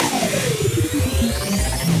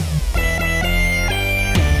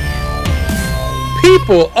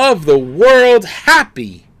People of the world,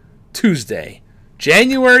 happy Tuesday,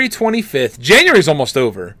 January 25th. January's almost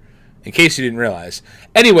over, in case you didn't realize.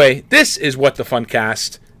 Anyway, this is What the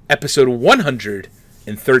Funcast, episode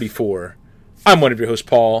 134. I'm one of your hosts,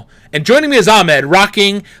 Paul, and joining me is Ahmed,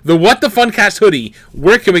 rocking the What the Funcast hoodie.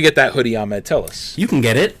 Where can we get that hoodie, Ahmed? Tell us. You can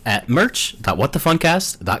get it at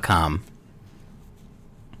merch.whatthefuncast.com.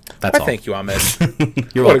 That's all. Thank you, Ahmed.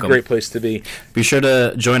 You're what welcome. A great place to be. Be sure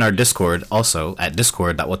to join our Discord also at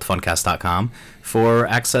discord.whatthefuncast.com for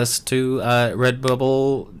access to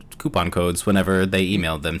Redbubble coupon codes whenever they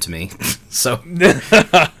emailed them to me. So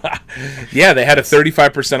yeah, they had a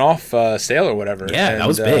 35% off sale or whatever. Yeah, that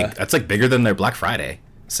was big. That's like bigger than their Black Friday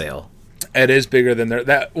sale. It is bigger than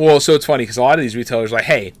that. Well, so it's funny because a lot of these retailers are like,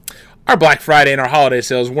 hey, our Black Friday and our holiday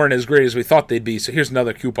sales weren't as great as we thought they'd be, so here's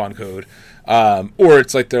another coupon code. Or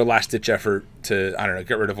it's like their last-ditch effort to, I don't know,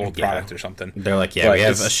 get rid of old product or something. They're like, yeah, but we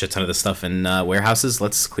have a shit ton of this stuff in warehouses.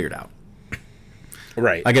 Let's clear it out.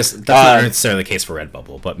 Right. I guess that's not necessarily the case for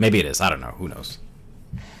Redbubble, but maybe it is. I don't know. Who knows?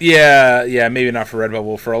 Yeah, maybe not for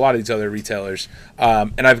Redbubble. For a lot of these other retailers,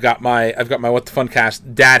 and I've got my What the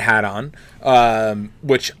Funcast dad hat on,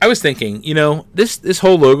 which I was thinking, this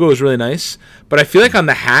whole logo is really nice, but I feel like on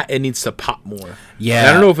the hat it needs to pop more. Yeah, and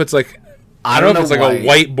I don't know if it's like I don't know if it's like a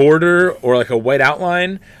white border or like a white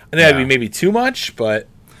outline. I think that'd be maybe too much, but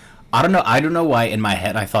I don't know. I don't know why in my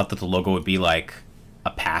head I thought that the logo would be like a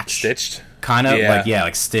patch, stitched, kind of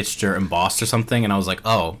like stitched or embossed or something, and I was like,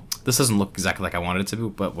 oh. This doesn't look exactly like I wanted it to be,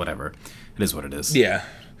 but whatever. It is what it is. Yeah.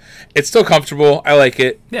 It's still comfortable. I like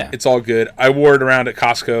it. Yeah. It's all good. I wore it around at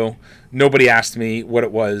Costco. Nobody asked me what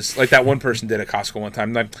it was. Like that one person did at Costco one time.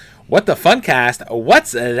 I'm like, what the Funcast?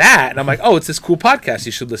 What's that? And I'm like, oh, it's this cool podcast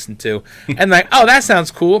you should listen to. And like, oh, that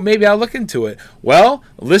sounds cool. Maybe I'll look into it. Well,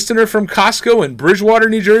 listener from Costco in Bridgewater,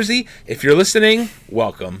 New Jersey, if you're listening,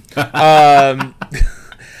 welcome.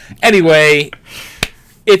 Anyway...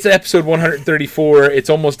 It's episode 134. It's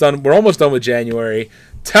almost done. We're almost done with January.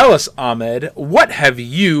 Tell us, Ahmed, what have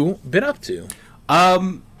you been up to?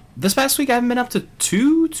 This past week I haven't been up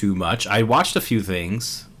to too much. I watched a few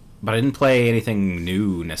things, but I didn't play anything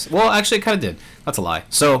new. Well, actually, I kind of did. That's a lie.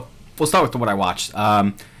 So we'll start with what I watched.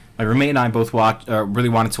 My roommate and I both really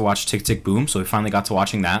wanted to watch Tick, Tick, Boom, so we finally got to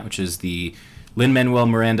watching that, which is the Lin-Manuel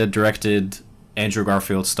Miranda directed, Andrew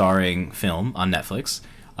Garfield starring film on Netflix.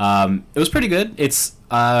 It was pretty good. It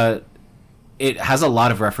has a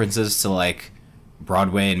lot of references to like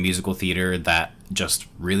Broadway and musical theater that just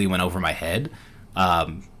really went over my head.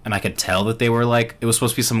 And I could tell that they were like, it was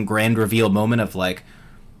supposed to be some grand reveal moment of like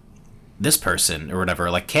this person or whatever,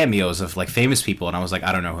 like cameos of like famous people. And I was like,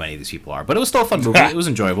 I don't know who any of these people are, but it was still a fun movie. It was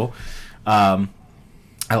enjoyable. I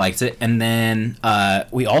liked it. And then,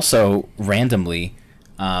 we also randomly,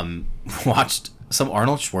 watched some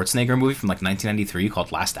Arnold Schwarzenegger movie from like 1993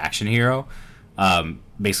 called Last Action Hero.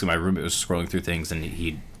 Basically my roommate was scrolling through things and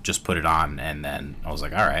he just put it on, and then I was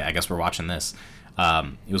like, all right, I guess we're watching this.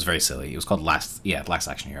 It was very silly. It was called Last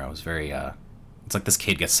Action Hero. It was very, it's like this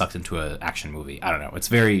kid gets sucked into an action movie. I don't know. It's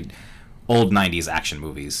very old 90s action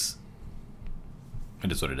movies.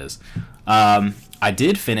 It is what it is. I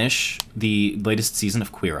did finish the latest season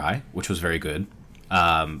of Queer Eye, which was very good.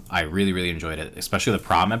 I really, really enjoyed it, especially the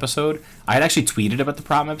prom episode. I had actually tweeted about the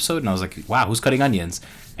prom episode, and I was like, wow, who's cutting onions?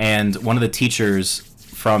 And one of the teachers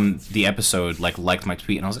from the episode liked my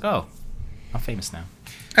tweet, and I was like, oh, I'm famous now.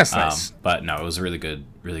 That's nice. But no, it was a really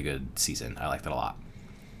good season. I liked it a lot.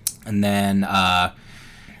 And then,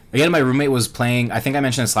 again, my roommate was playing, I think I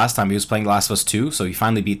mentioned this last time, he was playing The Last of Us 2, so he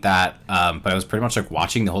finally beat that, but I was pretty much like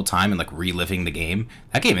watching the whole time and like reliving the game.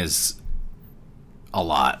 That game is a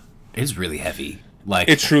lot. It's really heavy. Like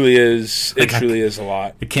it truly is. It truly is a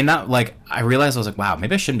lot. It cannot I realized I was like, wow,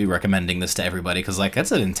 maybe I shouldn't be recommending this to everybody because like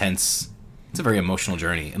that's an intense. It's a very emotional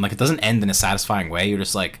journey, and like it doesn't end in a satisfying way. You're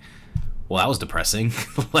just like, well, that was depressing.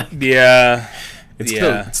 Like, yeah,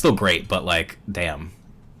 it's still great, but like, damn.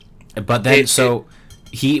 But then sorry,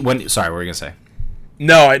 what were you gonna say?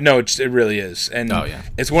 No, it really is, and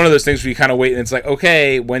it's one of those things where you kind of wait, and it's like,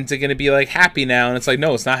 okay, when's it going to be like happy now? And it's like,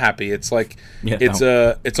 no, it's not happy. It's like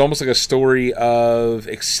it's almost like a story of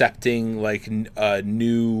accepting like a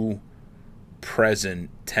new present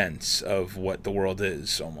tense of what the world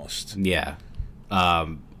is, almost. Yeah,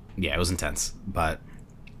 it was intense. But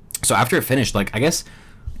so after it finished, like I guess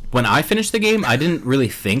when I finished the game, I didn't really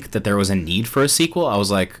think that there was a need for a sequel. I was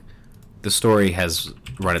like, the story has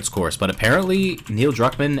run its course, but apparently Neil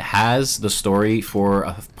Druckmann has the story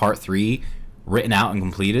for part 3 written out and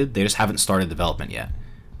completed. They just haven't started development yet,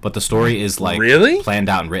 but the story is like really planned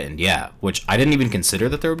out and written. Yeah, which I didn't even consider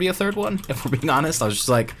that there would be a third one, if we're being honest. I was just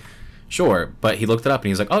like, Sure, but he looked it up and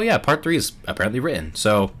he's like, oh yeah, part 3 is apparently written.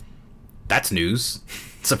 So that's news.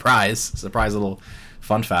 Surprise little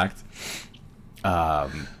fun fact.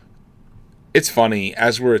 It's funny,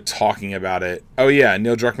 as we're talking about it. Oh, yeah,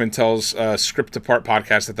 Neil Druckmann tells Script Apart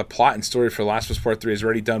podcast that the plot and story for Last of Us Part 3 is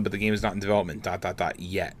already done, but the game is not in development, ...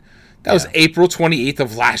 yet. That was April 28th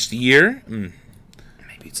of last year. Maybe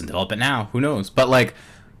it's in development now. Who knows? But, like,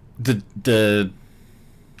 the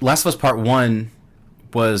Last of Us Part 1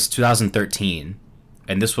 was 2013,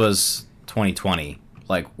 and this was 2020.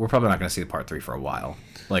 Like, we're probably not going to see the Part 3 for a while.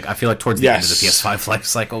 Like, I feel like towards the end of the PS5 life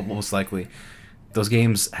cycle, most likely. Those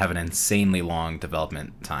games have an insanely long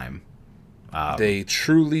development time. They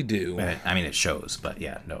truly do. I mean, it shows, but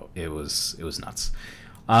yeah, no, it was nuts.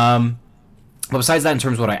 But besides that, in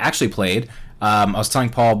terms of what I actually played, I was telling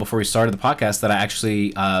Paul before we started the podcast that I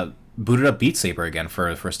actually booted up Beat Saber again for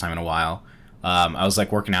the first time in a while. I was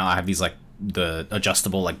like working out. I have these like the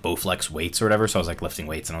adjustable like Bowflex weights or whatever, so I was like lifting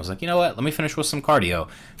weights, and I was like, you know what? Let me finish with some cardio.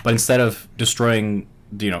 But instead of disturbing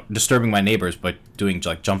my neighbors by doing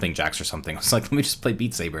like jumping jacks or something, I was like, let me just play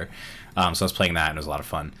Beat Saber. So I was playing that, and it was a lot of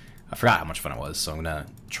fun. I forgot how much fun it was, so I'm gonna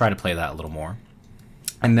try to play that a little more.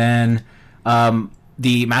 And then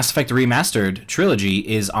the Mass Effect Remastered trilogy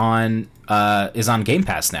is on Game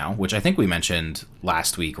Pass now, which I think we mentioned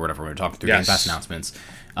last week or whatever we were talking through Game Pass announcements.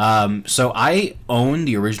 So I own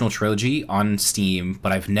the original trilogy on Steam,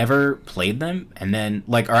 but I've never played them. And then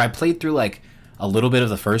I played through like a little bit of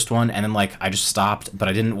the first one, and then like I just stopped, but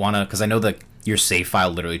I didn't want to, because I know that your save file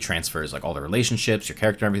literally transfers like all the relationships, your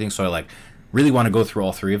character, and everything. So I like really want to go through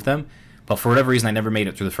all 3 of them, but for whatever reason I never made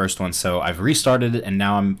it through the first one. So I've restarted it, and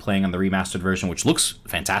now I'm playing on the remastered version, which looks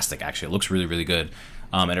fantastic. Actually, it looks really, really good,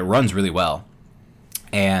 and it runs really well.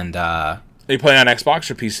 And are you playing on Xbox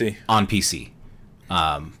or PC? On PC,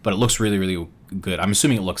 but it looks really, really good. I'm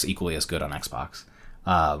assuming it looks equally as good on Xbox.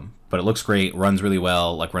 But it looks great, runs really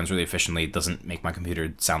well, like runs really efficiently. It doesn't make my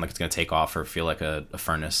computer sound like it's going to take off or feel like a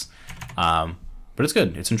furnace. But it's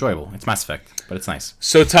good. It's enjoyable. It's Mass Effect, but it's nice.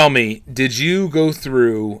 So tell me, did you go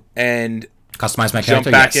through and customize my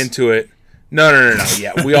character? Jump back into it? No.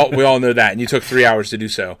 Yeah, we all know that, and you took 3 hours to do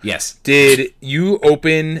so. Yes. Did you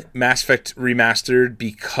open Mass Effect Remastered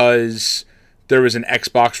because there was an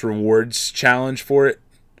Xbox Rewards challenge for it?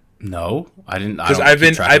 No, I didn't. Because I've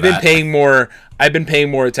been paying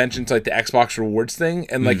more attention to like the Xbox Rewards thing,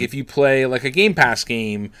 and like if you play like a Game Pass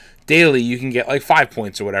game daily, you can get like 5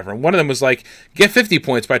 points or whatever. And one of them was like get 50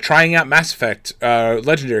 points by trying out Mass Effect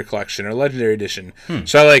Legendary Collection or Legendary Edition.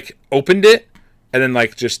 So I like opened it and then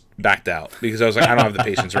like just backed out because I was like, I don't have the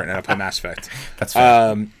patience right now to play Mass Effect. That's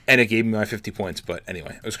fair. And it gave me my 50 points. But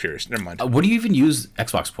anyway, I was curious. Never mind. What do you even use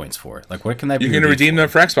Xbox points for? Like, what can that be? You can redeem them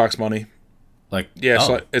for Xbox money. Like, yeah,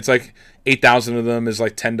 so it's like 8,000 of them is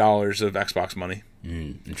like $10 of Xbox money.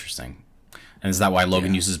 Interesting. And is that why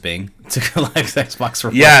Logan uses Bing to collect Xbox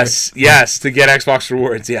rewards? Yes, to get Xbox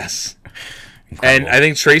rewards. Yes, incredible. And I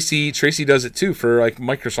think Tracy does it too for like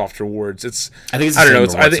Microsoft rewards. It's it's just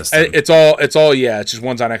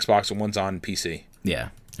one's on Xbox and one's on PC.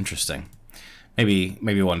 Yeah, interesting. Maybe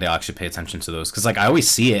one day I'll actually pay attention to those, because like I always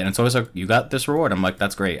see it and it's always like, you got this reward. I'm like,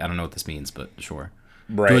 that's great. I don't know what this means, but sure.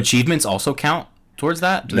 Right. Do achievements also count towards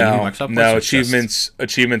that? No, achievements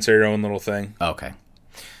are your own little thing. Okay,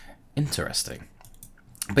 interesting.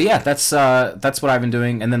 But yeah, that's what I've been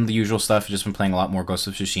doing, and then the usual stuff. I've just been playing a lot more Ghost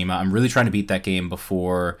of Tsushima. I'm really trying to beat that game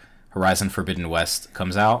before Horizon Forbidden West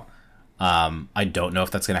comes out. I don't know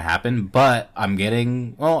if that's gonna happen, but I'm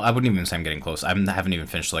getting. Well, I wouldn't even say I'm getting close. I haven't even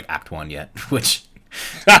finished like Act 1 yet, which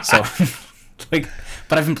so like.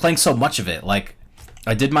 But I've been playing so much of it. Like,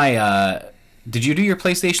 I did my. Did you do your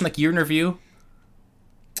PlayStation like year in review?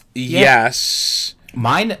 Yes.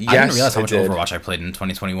 Mine, yes, I didn't realize how much Overwatch I played in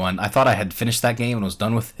 2021. I thought I had finished that game and was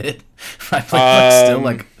done with it. I played still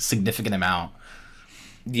like a significant amount.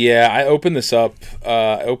 Yeah, I opened this up.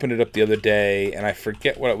 I opened it up the other day, and I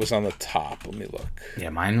forget what it was on the top. Let me look.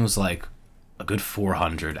 Yeah, mine was like a good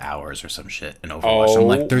 400 hours or some shit in Overwatch. I'm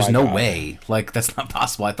like, there's no way. Like, that's not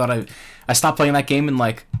possible. I thought I stopped playing that game in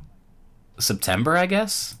like September, I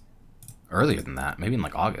guess. Earlier than that, maybe in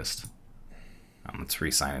like August. Let's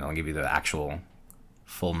re-sign it. I'll give you the actual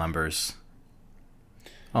full numbers.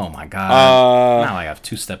 Oh my god! Now I have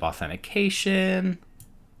two-step authentication.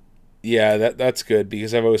 Yeah, that's good,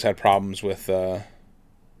 because I've always had problems with.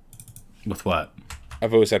 With what?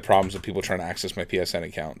 I've always had problems with people trying to access my PSN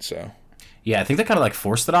account. So. Yeah, I think they kind of like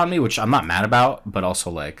forced it on me, which I'm not mad about, but also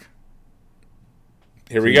like.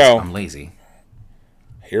 Here we go. I'm lazy.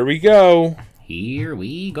 Here we go. Here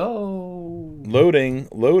we go. Loading.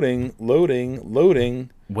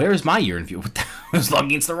 Where's my year in view? I was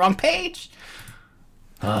logging into the wrong page.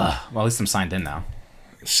 Well, at least I'm signed in now.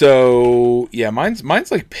 So yeah, mine's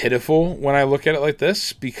like pitiful when I look at it like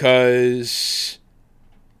this because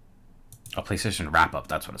A PlayStation wrap up.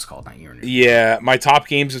 That's what it's called. Not year. Yeah, my top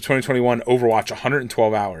games of 2021: Overwatch,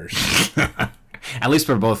 112 hours. At least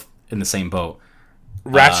we're both in the same boat.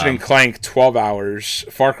 Ratchet and Clank, 12 hours.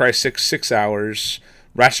 Far Cry 6, 6 hours.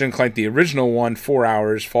 Ratchet and Clank, the original one, 4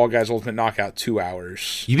 hours. Fall Guys Ultimate Knockout, 2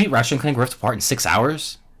 hours. You beat Ratchet and Clank Rift Apart in 6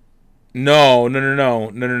 hours? No.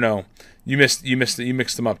 You mixed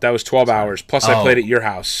them up. That was 12 hours. Plus, I played at your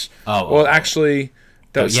house. Actually,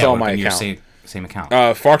 that was still on my account. Same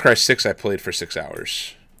account. Far Cry 6, I played for 6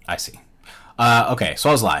 hours. I see. Okay, so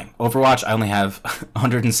I was lying. Overwatch, I only have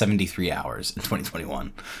 173 hours in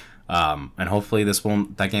 2021. And hopefully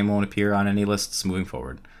that game won't appear on any lists moving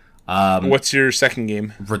forward. What's your second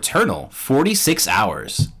game? Returnal, 46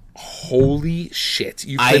 hours. Holy shit.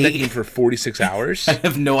 You played that game for 46 hours? I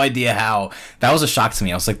have no idea how. That was a shock to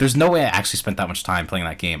me. I was like, there's no way I actually spent that much time playing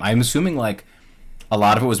that game. I'm assuming, like, a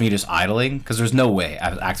lot of it was me just idling, because there's no way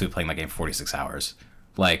I was actually playing that game for 46 hours.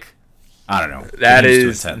 Like, I don't know. That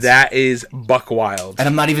is buck wild. And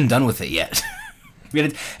I'm not even done with it yet.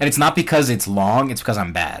 And it's not because it's long, it's because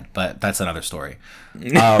I'm bad, but that's another story.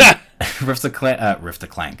 Rift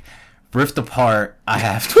Clank. Rift Apart, I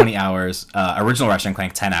have 20 hours. Original Ratchet and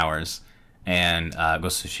Clank, 10 hours. And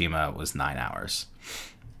Ghost of Tsushima was 9 hours.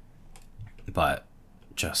 But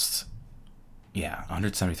just,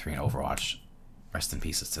 173 in Overwatch. Rest in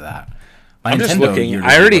pieces to that. I'm just looking.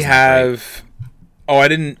 I already have... Oh, I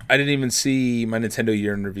didn't even see my Nintendo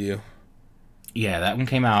year in review. Yeah, that one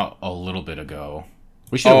came out a little bit ago.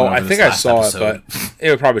 I think I saw it, but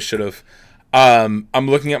it probably should have. I'm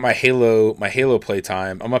looking at my Halo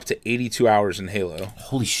playtime. I'm up to 82 hours in Halo.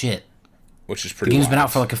 Holy shit! Which is pretty. The game's wild. Been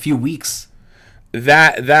out for like a few weeks.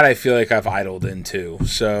 That I feel like I've idled into.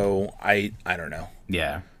 So I don't know.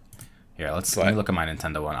 Yeah. Here, let me look at my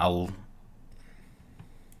Nintendo one.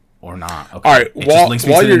 Or not. Okay. All right. It just links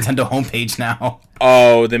me to the Nintendo homepage now.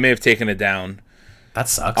 Oh, they may have taken it down. That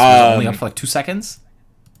sucks. Was it only up for like 2 seconds?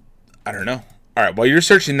 I don't know. All right, while you're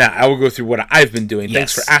searching that, I will go through what I've been doing.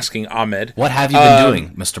 Yes. Thanks for asking, Ahmed. What have you been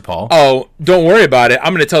doing, Mr. Paul? Oh, don't worry about it.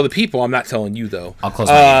 I'm going to tell the people. I'm not telling you, though. I'll close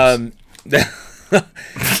my ears.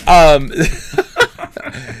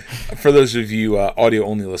 For those of you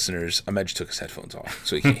audio-only listeners, Ahmed took his headphones off,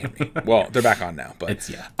 so he can't hear me. Well, they're back on now. But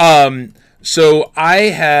so I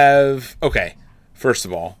have... Okay, first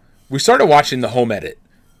of all, we started watching the home edit.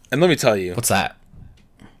 And let me tell you... What's that?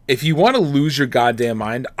 If you want to lose your goddamn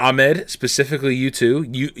mind, Ahmed, specifically you too,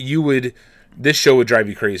 you would, this show would drive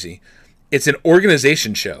you crazy. It's an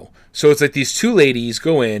organization show. So it's like these two ladies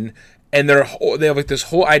go in and they have like this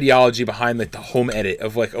whole ideology behind like the home edit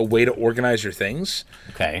of like a way to organize your things.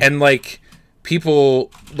 Okay. And like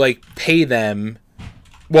people like pay them.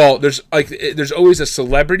 Well, there's always a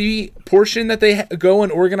celebrity portion that they go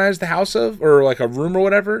and organize the house of, or like a room or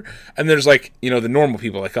whatever. And there's like, the normal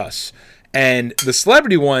people like us. And the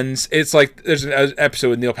celebrity ones, it's like there's an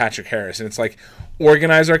episode with Neil Patrick Harris, and it's like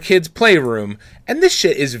organize our kids' playroom. And this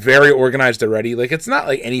shit is very organized already. Like it's not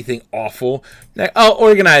like anything awful. Like, I'll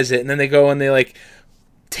organize it, and then they go and they like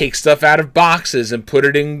take stuff out of boxes and put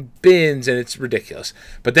it in bins, and it's ridiculous.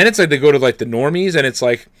 But then it's like they go to like the normies, and it's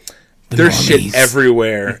like there's shit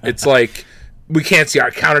everywhere. It's like we can't see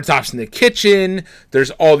our countertops in the kitchen. There's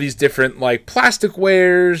all these different like plastic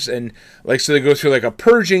wares, and like so they go through like a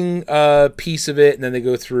purging piece of it, and then they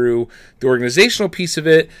go through the organizational piece of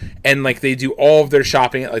it, and like they do all of their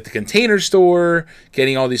shopping at like the Container Store,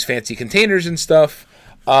 getting all these fancy containers and stuff.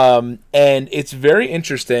 And it's very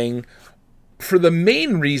interesting for the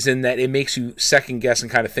main reason that it makes you second guess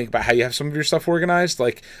and kind of think about how you have some of your stuff organized.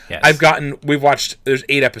 Like yes. We've watched, there's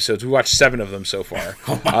 8 episodes. We watched 7 of them so far.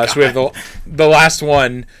 So we have the last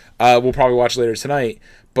one we'll probably watch later tonight.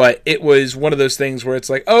 But it was one of those things where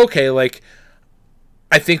it's like, oh, okay, like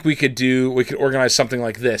I think we could organize something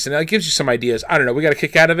like this. And it gives you some ideas. I don't know. We got a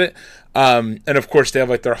kick out of it. And of course they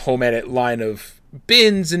have like their home edit line of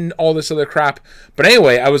bins and all this other crap. But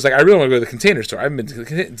anyway, I was like, I really want to go to the Container Store. I haven't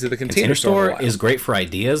been to the Container Store. Is great for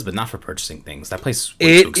ideas, but not for purchasing things. That place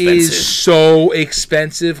is too expensive. It is so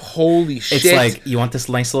expensive. Holy shit. It's like, you want this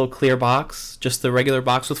nice little clear box? Just the regular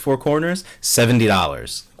box with 4 corners?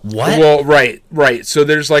 $70. What? Well, right. So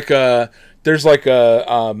there's like there's like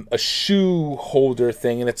a shoe holder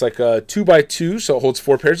thing, and it's like a 2x2, so it holds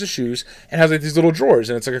 4 pairs of shoes, and has like these little drawers,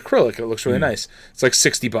 and it's like acrylic. It looks really nice. It's like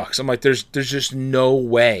 $60. I'm like, there's just no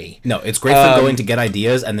way. No, it's great for going to get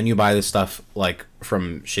ideas, and then you buy this stuff like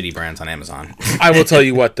from shitty brands on Amazon. I will tell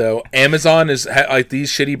you what though, Amazon is like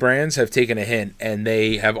these shitty brands have taken a hint, and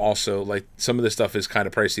they have also like some of the stuff is kind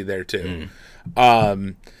of pricey there too.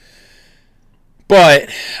 But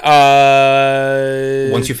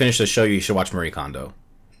once you finish the show, you should watch Marie Kondo.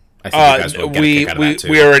 I think you guys will get a kick out of that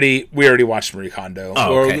too. we already watched Marie Kondo,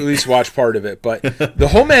 or okay. at least watched part of it. But the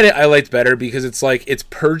Home Edit I liked better because it's like it's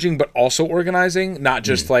purging but also organizing, not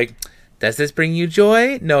just like, does this bring you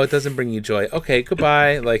joy? No, it doesn't bring you joy. Okay,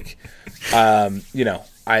 goodbye. Like, you know,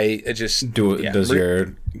 I just does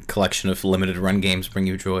your collection of limited run games bring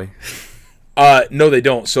you joy? No, they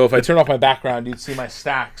don't. So if I turn off my background, you'd see my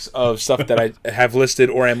stacks of stuff that I have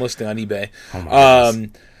listed or am listing on eBay. Oh my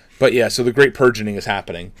but yeah, so the great purging is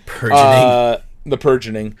happening. The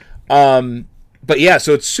purging. But yeah,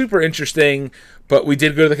 so it's super interesting. But we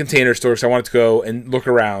did go to the Container Store, so I wanted to go and look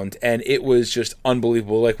around, and it was just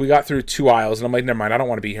unbelievable. Like, we got through 2 aisles, and I'm like, never mind, I don't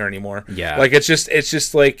want to be here anymore. Yeah. Like, it's just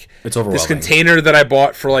like it's overwhelming. This container that I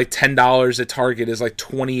bought for like $10 at Target is like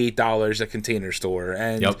 $28 at Container Store,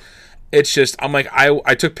 and yep. It's just, I'm like,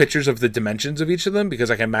 I took pictures of the dimensions of each of them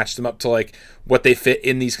because I can match them up to like what they fit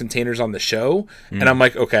in these containers on the show. And I'm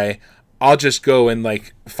like, okay, I'll just go and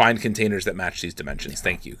like find containers that match these dimensions.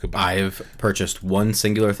 Thank you. Goodbye. I've purchased one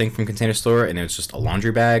singular thing from Container Store, and it was just a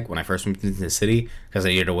laundry bag when I first moved into the city because I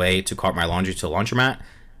needed a way to cart my laundry to a laundromat,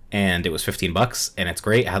 and it was $15, and it's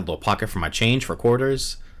great. I had a little pocket for my change for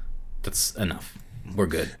quarters. That's enough. We're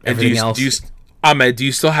good. Everything else. Ahmed, do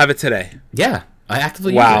you still have it today? Yeah, I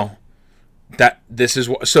actively use it. This is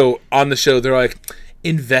what. So on the show, they're like,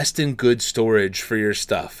 invest in good storage for your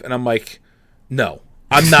stuff, and I'm like, no,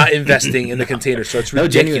 I'm not investing in the Container Store. It's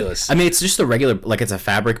ridiculous. I mean, it's just a regular, like, it's a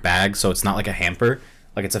fabric bag, so it's not like a hamper.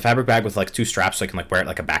 Like, it's a fabric bag with like 2 straps, so I can like wear it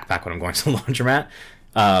like a backpack when I'm going to the laundromat.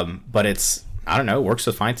 But it's, I don't know, it works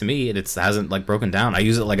just fine to me. It hasn't like broken down. I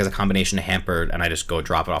use it like as a combination of hamper, and I just go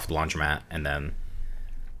drop it off at the laundromat, and then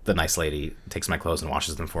the nice lady takes my clothes and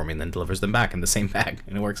washes them for me, and then delivers them back in the same bag,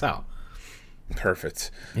 and it works out.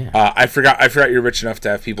 Perfect. Yeah. I forgot you're rich enough to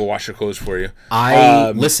have people wash your clothes for you.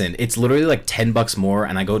 Listen, it's literally like $10 more,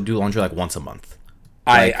 and I go do laundry like once a month.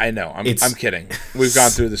 Like, I know. I'm kidding. We've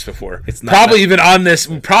gone through this before. It's not probably even on the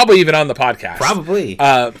podcast. Probably.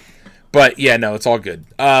 But yeah, no, it's all good.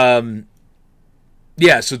 Yeah,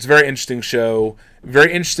 so it's a very interesting show.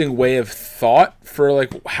 Very interesting way of thought for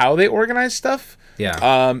like how they organize stuff.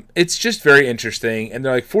 Yeah. It's just very interesting, and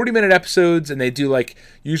they're like 40-minute episodes, and they do like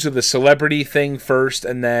usually the celebrity thing first,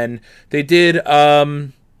 and then they did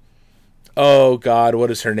oh god,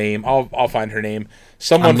 what is her name? I'll find her name.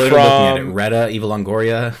 Someone I'm literally from looking at it. Retta, Eva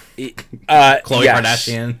Longoria, Khloe yes.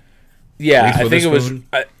 Kardashian. Yeah, I think it was.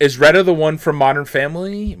 Is Retta the one from Modern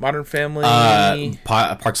Family? Modern Family.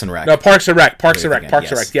 Parks and Rec. No, Parks and Rec. Parks and Rec.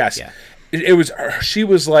 Yes. Yeah. It was. She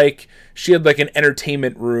was like. She had like an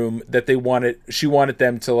entertainment room that she wanted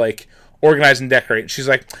them to like organize and decorate. She's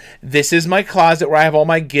like, this is my closet where I have all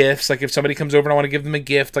my gifts. Like if somebody comes over and I want to give them a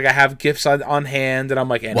gift, like I have gifts on hand. And I'm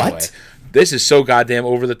like, anyway, what? This is so goddamn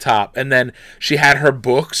over the top. And then she had her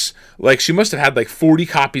books. Like she must have had like 40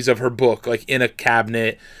 copies of her book, like in a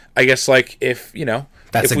cabinet. I guess like if, you know,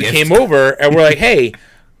 That's if we gift. came over and we're like, hey,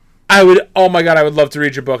 oh my God, I would love to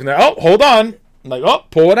read your book. And they're, oh, hold on. I'm like, oh,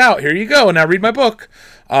 pull it out. Here you go. Now read my book.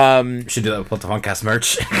 You should do that with the Funcast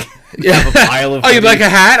merch. Yeah. Have a pile of you'd like a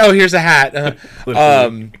hat? Oh, here's a hat.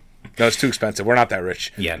 No, it's too expensive. We're not that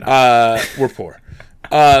rich. Yeah, no. We're poor.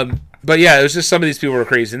 But yeah, it was just some of these people were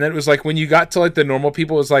crazy. And then it was like when you got to like the normal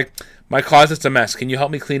people, it was like, my closet's a mess. Can you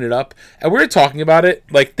help me clean it up? And we were talking about it.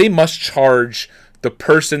 Like they must charge the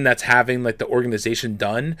person that's having like the organization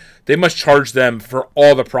done. They must charge them for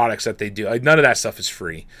all the products that they do. Like none of that stuff is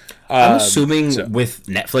free. I'm assuming with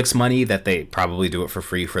Netflix money that they probably do it for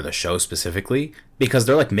free for the show specifically because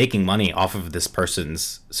they're like making money off of this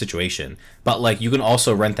person's situation. But like you can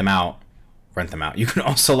also rent them out. You can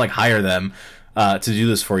also like hire them to do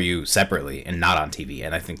this for you separately and not on TV.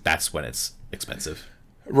 And I think that's when it's expensive.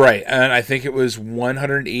 Right, and I think it was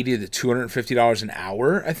 $180 to $250 an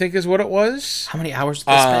hour. I think is what it was. How many hours did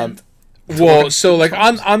they spend? Well, so like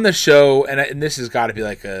on the show, and this has got to be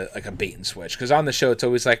like a bait and switch because on the show it's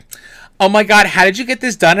always like, oh my God, how did you get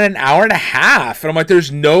this done in an hour and a half? And I'm like,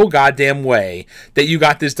 there's no goddamn way that you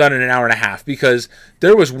got this done in an hour and a half because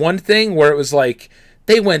there was one thing where it was like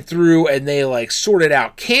they went through and they like sorted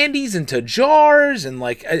out candies into jars and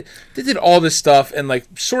like they did all this stuff and like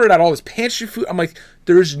sorted out all this pantry food. I'm like,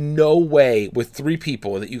 there's no way with 3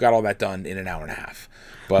 people that you got all that done in an hour and a half.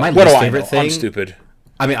 But My what do least I know? favorite thing- I'm stupid.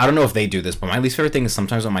 I mean, I don't know if they do this, but my least favorite thing is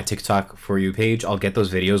sometimes on my TikTok For You page, I'll get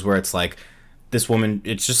those videos where it's like this woman,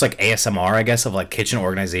 it's just like ASMR, I guess, of like kitchen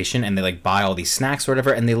organization, and they like buy all these snacks or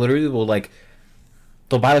whatever, and they literally will like,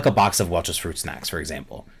 they'll buy like a box of Welch's fruit snacks, for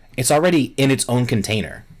example. It's already in its own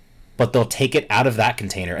container, but they'll take it out of that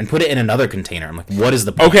container and put it in another container. I'm like, what is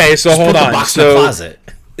the point? Okay, so Just hold put the on. box in the So closet.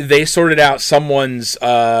 they sorted out someone's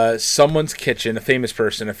kitchen, a famous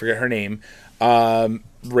person, I forget her name,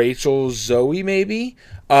 Rachel Zoe maybe,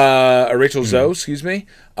 or Rachel Zoe, excuse me.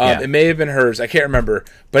 Yeah. It may have been hers. I can't remember.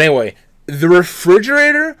 But anyway, the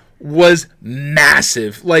refrigerator was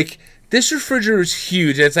massive. Like, this refrigerator is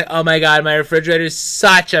huge. And it's like, oh my god, my refrigerator is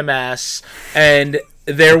such a mess. And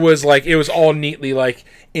there was like, it was all neatly like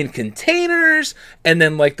in containers, and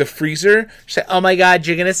then like the freezer. She's like, oh my god,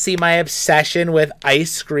 you're gonna see my obsession with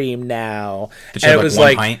ice cream now. Did you And have, it was one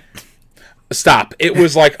like, pint? stop. It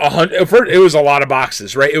was like 100. It was a lot of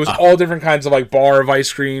boxes, right? It was all different kinds of like bar of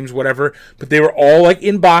ice creams, whatever. But they were all like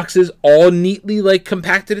in boxes, all neatly like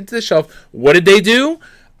compacted into the shelf. What did they do?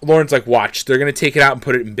 Lauren's like, watch, they're gonna take it out and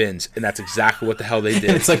put it in bins, and that's exactly what the hell they did.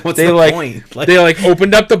 It's like, what's they the like, point? Like- they like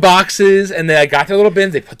opened up the boxes and they got their little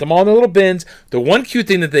bins. They put them all in their little bins. The one cute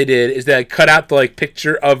thing that they did is they like, cut out the like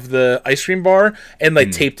picture of the ice cream bar and like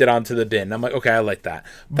taped it onto the bin. I'm like, okay, I like that.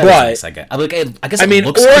 That is nice, I guess. I guess. I mean,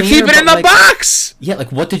 looks or cleaner, keep it in but, the like, box. Yeah,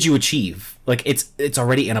 like what did you achieve? Like it's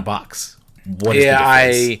already in a box. What is Yeah,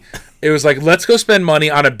 the difference? it was like, let's go spend money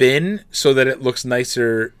on a bin so that it looks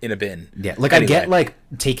nicer in a bin. Yeah, like Anyway. I get like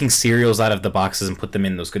taking cereals out of the boxes and put them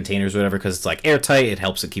in those containers or whatever because it's like airtight. It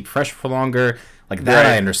helps it keep fresh for longer. Like that,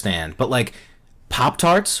 Right. I understand. But like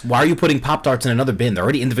Pop-Tarts, why are you putting Pop-Tarts in another bin? They're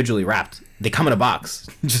already individually wrapped. They come in a box.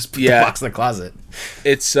 Just put Yeah. the box in the closet.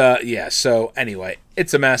 It's yeah. So anyway,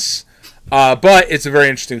 it's a mess. But it's a very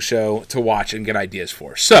interesting show to watch and get ideas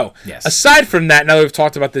for. So, Yes. aside from that, now that we've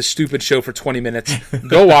talked about this stupid show for 20 minutes,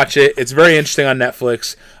 go watch it. It's very interesting on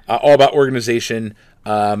Netflix, all about organization,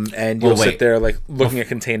 and you'll Well, wait. sit there like looking at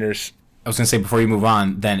containers. I was gonna say before you move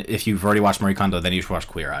on, then if you've already watched Marie Kondo, then you should watch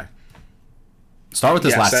Queer Eye. Start with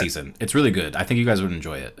this Yes, last that- season. It's really good. I think you guys would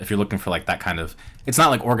enjoy it if you're looking for like that kind of. It's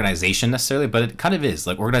not like organization necessarily, but it kind of is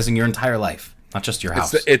like organizing your entire life, not just your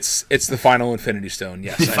house. It's the final Infinity Stone.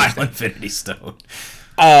 Yes, I Final understand. Infinity Stone.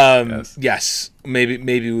 Yes, maybe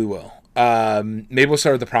we will. Maybe we'll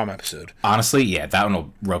start with the prom episode. Honestly, yeah, that one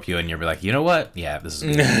will rope you in. You'll be like, you know what? Yeah, this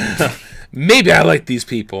is good. Maybe I like these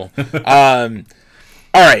people.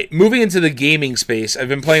 All right, moving into the gaming space, I've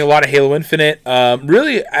been playing a lot of Halo Infinite.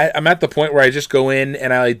 Really, I'm at the point where I just go in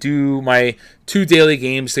and I do my 2 daily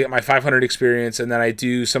games to get my 500 experience, and then I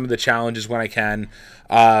do some of the challenges when I can.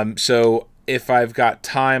 So if I've got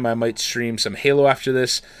time, I might stream some Halo after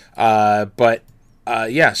this.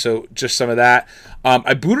 Yeah, so just some of that.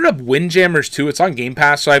 I booted up Windjammers 2. It's on Game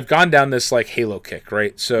Pass, so I've gone down this like Halo kick,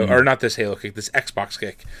 right? So, or not this Halo kick, this Xbox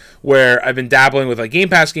kick, where I've been dabbling with like Game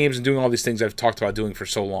Pass games and doing all these things I've talked about doing for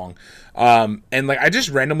so long. And like I just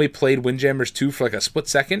randomly played Windjammers 2 for like a split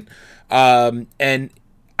second. And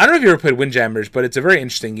I don't know if you ever played Windjammers, but it's a very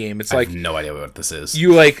interesting game. It's I like have no idea what this is.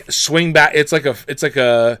 you like swing back. It's like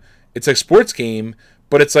a sports game,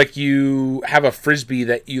 but it's like you have a frisbee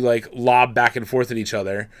that you like lob back and forth at each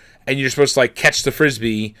other, and you're supposed to like catch the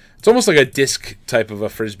frisbee. It's almost like a disc type of a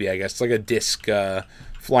frisbee, I guess. It's like a disc,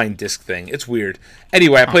 flying disc thing. It's weird.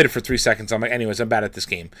 Anyway, I played it for 3 seconds. I'm like, anyways, I'm bad at this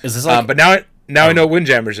game. Is this like- but now I know what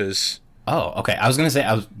Windjammers is. Oh, okay. I was gonna say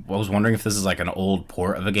I was wondering if this is like an old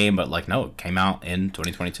port of a game, but like no, it came out in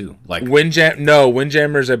 2022. Like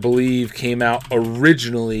Windjammers, I believe, came out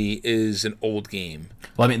originally is an old game.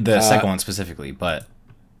 well, I mean the second one specifically, but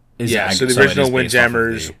So the original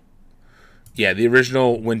Windjammers. Yeah, the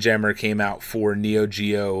original Windjammer came out for Neo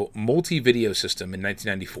Geo multi-video system in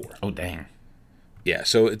 1994. Oh dang. Yeah,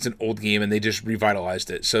 so it's an old game, and they just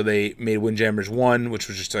revitalized it. So they made Windjammers 1, which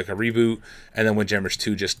was just like a reboot, and then Windjammers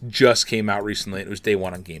 2 just came out recently. It was day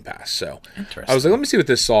 1 on Game Pass. So I was like, let me see what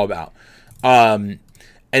this is all about.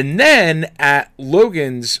 And then at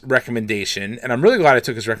Logan's recommendation, and I'm really glad I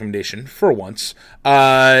took his recommendation for once,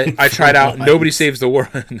 I tried out Nobody Saves the World.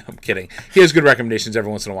 No, I'm kidding. He has good recommendations every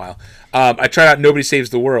once in a while. I tried out Nobody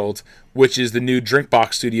Saves the World, which is the new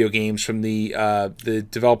Drinkbox Studio games from the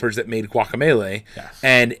developers that made Guacamelee. Yes.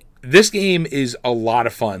 And this game is a lot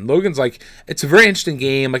of fun. Logan's like, it's a very interesting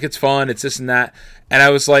game. Like, it's fun. It's this and that. And I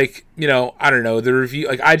was like, I don't know. The review,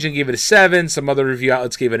 like, IGN gave it a 7. Some other review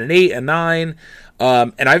outlets gave it an 8, a 9.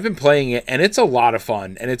 And I've been playing it, and it's a lot of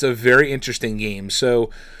fun. And it's a very interesting game. So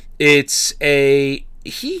it's a...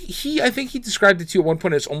 I think he described it to you at one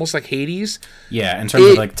point as almost like Hades. Yeah, in terms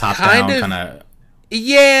of like top-down kind of...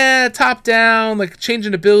 Yeah, top down, like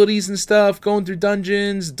changing abilities and stuff, going through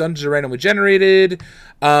dungeons. Dungeons are randomly generated,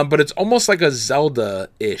 but it's almost like a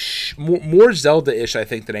Zelda-ish, more Zelda-ish, I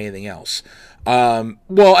think, than anything else.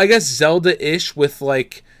 Well, I guess Zelda-ish with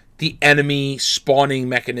like the enemy spawning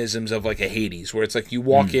mechanisms of like a Hades, where it's like you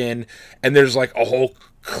walk in and there's like a whole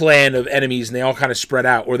clan of enemies and they all kind of spread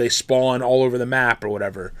out, or they spawn all over the map or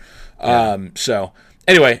whatever. Yeah. So.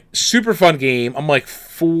 Anyway, super fun game. I'm like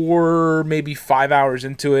 4, maybe 5 hours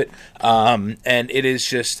into it, and it is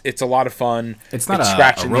just—it's a lot of fun. It's not a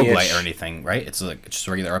roguelite or anything, right? It's like just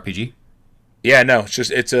a regular RPG. Yeah, no,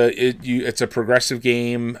 it's a progressive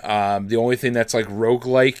game. The only thing that's like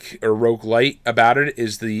roguelike or roguelite about it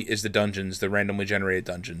is the dungeons, the randomly generated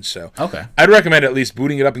dungeons. So okay, I'd recommend at least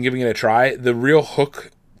booting it up and giving it a try. The real hook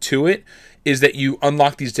to it is that you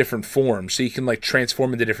unlock these different forms, so you can like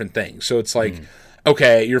transform into different things. So it's like.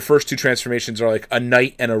 Okay, your first 2 transformations are like a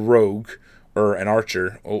knight and a rogue, or an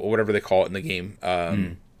archer, or whatever they call it in the game.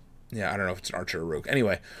 Yeah, I don't know if it's an archer or rogue.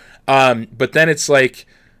 Anyway, but then it's like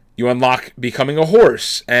you unlock becoming a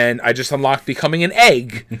horse, and I just unlocked becoming an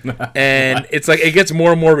egg, and it's like it gets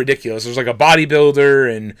more and more ridiculous. There's like a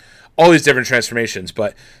bodybuilder and all these different transformations.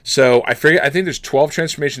 But so I think there's 12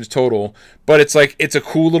 transformations total, but it's like it's a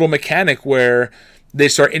cool little mechanic where they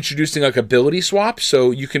start introducing like ability swaps,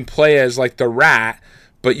 so you can play as like the rat,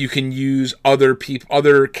 but you can use other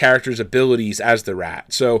characters' abilities as the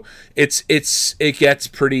rat. So it gets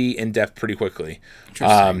pretty in depth pretty quickly.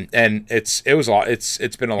 And it's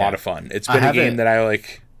been a lot of fun. It's been a game that I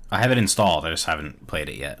like. I have it installed. I just haven't played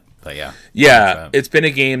it yet. But yeah. Yeah, it's been a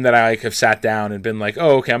game that I like have sat down and been like,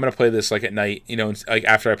 oh, okay, I'm gonna play this like at night. Like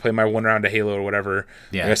after I play my 1 round of Halo or whatever.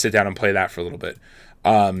 Yeah. I'm gonna sit down and play that for a little bit.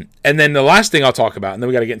 And then the last thing I'll talk about, and then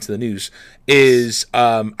we got to get into the news, is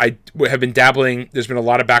I have been dabbling. There's been a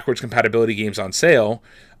lot of backwards compatibility games on sale,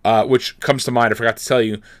 which comes to mind. I forgot to tell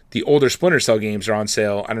you, the older Splinter Cell games are on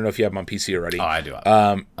sale. I don't know if you have them on PC already. Oh, I do.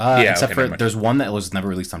 Yeah, except for there's one that was never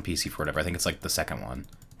released on PC for whatever. I think it's like the second one,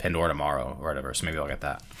 Pandora Tomorrow or whatever. So maybe I'll get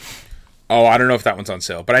that. Oh, I don't know if that one's on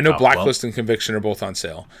sale, but I know Blacklist and Conviction are both on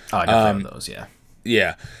sale. Oh, I definitely have those. Yeah.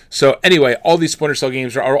 Yeah. So anyway, all these Splinter Cell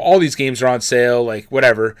games all these games are on sale, like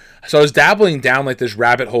whatever. So I was dabbling down like this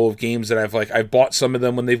rabbit hole of games that I've bought some of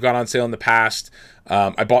them when they've gone on sale in the past.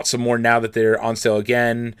 I bought some more now that they're on sale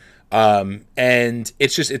again. And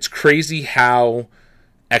it's crazy how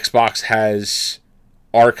Xbox has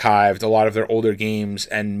archived a lot of their older games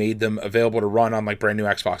and made them available to run on like brand new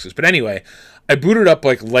Xboxes. But anyway, I booted up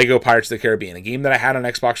like Lego Pirates of the Caribbean, a game that I had on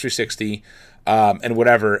Xbox 360. And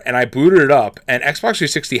whatever, and I booted it up, and Xbox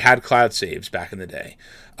 360 had cloud saves back in the day,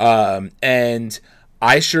 and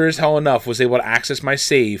I sure as hell enough was able to access my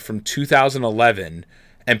save from 2011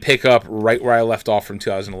 and pick up right where I left off from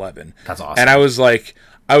 2011. That's awesome. And I was like,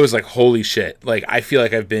 holy shit! Like I feel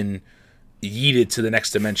like I've been yeeted to the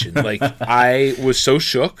next dimension. Like I was so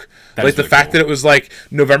shook. Like the fact that it was like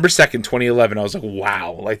November 2nd, 2011. I was like,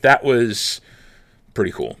 wow! Like that was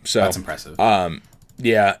pretty cool. So that's impressive.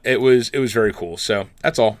 Yeah, it was very cool. So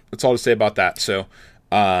that's all. That's all to say about that. So,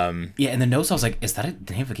 yeah, in the notes I was like, is that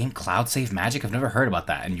the name of the game? Cloud Save Magic? I've never heard about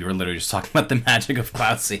that. And you were literally just talking about the magic of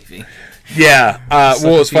cloud saving. Yeah.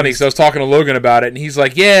 Well, it's funny because I was talking to Logan about it, and he's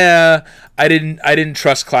like, "Yeah, I didn't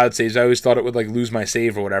trust cloud saves. I always thought it would like lose my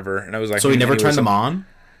save or whatever." And I was like, so he never turned them on?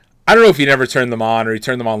 I don't know if he never turned them on or he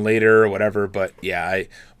turned them on later or whatever. But yeah, I'm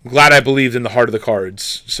glad I believed in the heart of the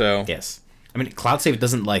cards. So yes. I mean, cloud save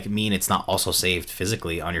doesn't like mean it's not also saved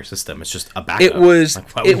physically on your system. It's just a backup. It was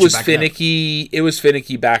finicky. It was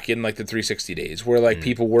finicky back in like the 360 days, where like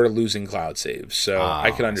people were losing cloud saves. So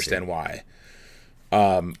I can understand why.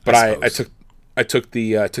 But I took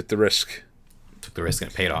the risk. Took the risk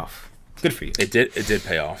and it paid off. Good for you. It did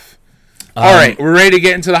pay off. All right, we're ready to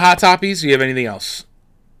get into the hot topics. Do you have anything else?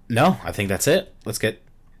 No, I think that's it. Let's get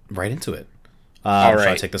right into it. All right.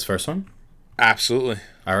 Shall I take this first one? Absolutely.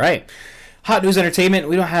 All right. Hot news entertainment.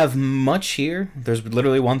 We don't have much here. There's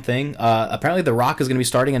literally one thing. Apparently, The Rock is going to be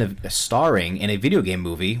starring in a video game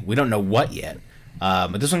movie. We don't know what yet.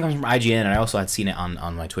 But this one comes from IGN, and I also had seen it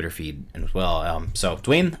on my Twitter feed as well. So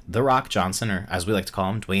Dwayne The Rock Johnson, or as we like to call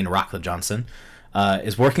him, Dwayne Rock the Johnson,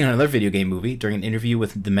 is working on another video game movie during an interview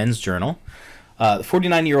with the Men's Journal. The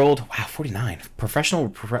 49-year-old, 49,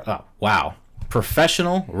 professional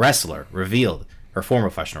wrestler revealed or former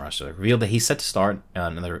professional wrestler, revealed that he's set to start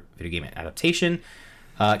another video game adaptation.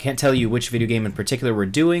 Can't tell you which video game in particular we're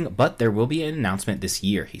doing, but there will be an announcement this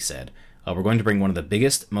year, he said. We're going to bring one of the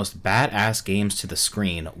biggest, most badass games to the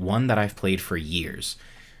screen, one that I've played for years.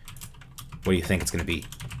 What do you think it's going to be?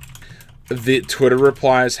 The Twitter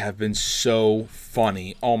replies have been so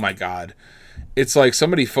funny. Oh my god. It's like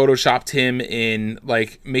somebody photoshopped him in,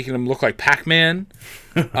 like, making him look like Pac-Man.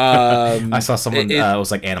 I saw someone, it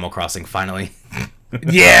was like Animal Crossing, finally.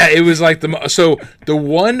 Yeah, it was like the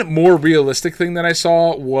one more realistic thing that I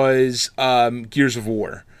saw was Gears of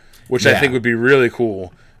War, which I think would be really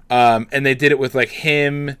cool. And they did it with, like,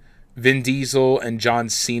 him, Vin Diesel, and John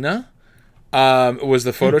Cena. Was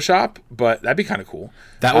the Photoshop, but that'd be kind of cool.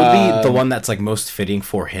 That would be the one that's, like, most fitting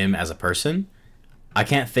for him as a person. I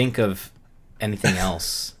can't think of anything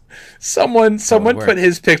else. Someone put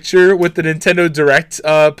his picture with the Nintendo Direct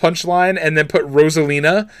punchline and then put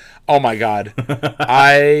Rosalina. Oh my god.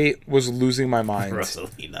 I was losing my mind.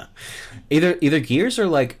 Rosalina. Either Gears or,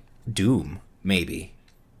 like, Doom, maybe.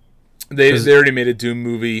 They already made a Doom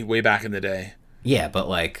movie way back in the day. Yeah, but,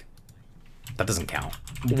 like, that doesn't count.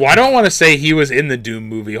 Well, I don't want to say he was in the Doom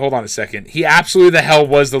movie. Hold on a second. He absolutely the hell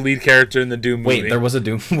was the lead character in the Doom movie. Wait, there was a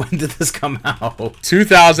Doom. When did this come out?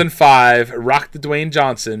 2005. Rock the Dwayne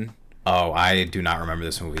Johnson. Oh, I do not remember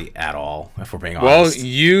this movie at all, if we're being Well, honest.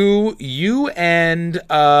 you and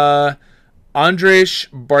Andrzej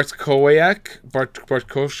Bartkowiak,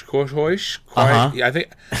 I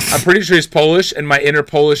think, I'm pretty sure he's Polish, and my inner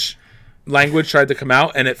Polish language tried to come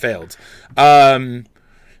out, and it failed.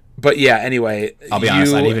 But yeah, anyway, I'll be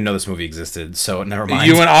honest, I didn't even know this movie existed, so never mind.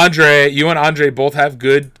 You and Andre both have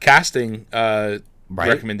good casting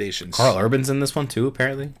recommendations. Carl Urban's in this one too,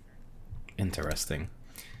 apparently. Interesting.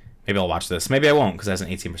 Maybe I'll watch this. Maybe I won't, because it has an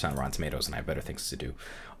 18% Rotten Tomatoes, and I have better things to do.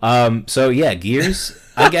 So yeah, Gears,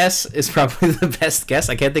 I guess, is probably the best guess.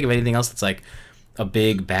 I can't think of anything else that's like a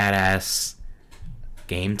big badass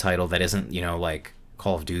game title that isn't, like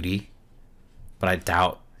Call of Duty. But I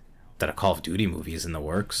doubt that a Call of Duty movie is in the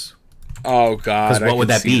works. Oh god, because what would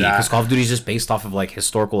that be? Because Call of Duty is just based off of, like,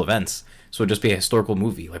 historical events, so it'd just be a historical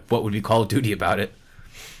movie. Like, what would be Call of Duty about it?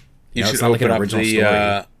 You should open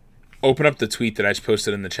up open up the tweet that I just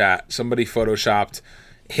posted in the chat. Somebody photoshopped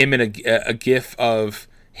him in a gif of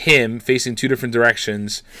him facing two different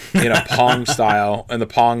directions in a Pong style, and the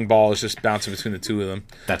Pong ball is just bouncing between the two of them.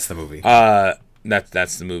 That's the movie.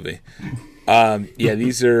 That's the movie. Yeah,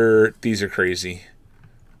 these are crazy.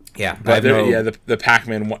 Yeah, but the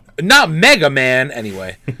Pac-Man one, not Mega Man.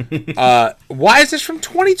 Anyway, why is this from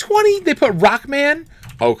 2020? They put Rockman.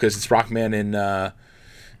 Oh, because it's Rockman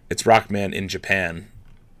in Japan.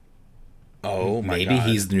 Oh my god. Maybe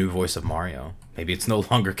he's the new voice of Mario. Maybe it's no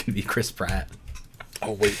longer going to be Chris Pratt.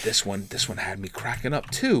 Oh wait, this one had me cracking up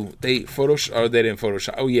too. They didn't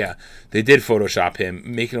Photoshop. Oh yeah, they did Photoshop him,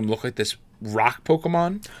 making him look like this rock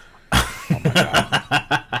Pokemon. Oh my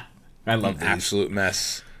god, I love these. Absolute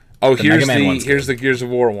mess. Oh, here's the Gears of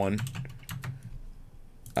War one.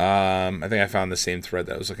 I think I found the same thread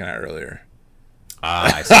that I was looking at earlier.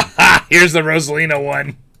 I see. Here's the Rosalina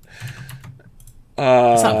one.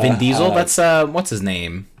 It's not Vin Diesel. That's what's his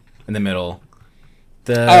name in the middle.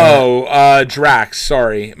 Drax.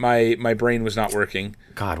 Sorry, my brain was not working.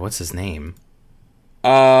 God, what's his name?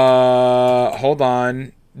 Hold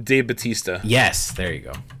on, Dave Bautista. Yes, there you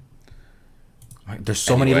go. There's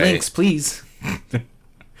so many links, please.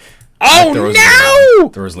 Oh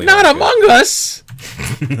no! Not Among Us.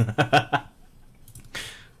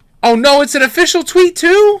 Oh no! It's an official tweet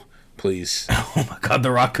too. Please. Oh my god! The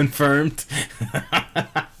Rock confirmed.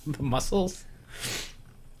 The muscles.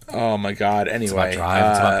 Oh my god! Anyway, it's about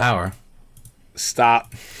drive. It's about power.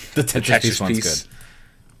 Stop. The Tetris one's good.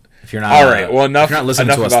 If you're not all right, well, enough. If you're not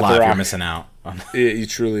listening to us live, you're missing out. You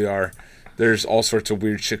truly are. There's all sorts of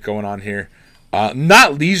weird shit going on here.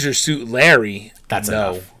 Not Leisure Suit Larry. That's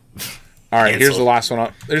enough. All right, here's the last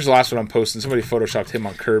one. There's the last one I'm posting. Somebody photoshopped him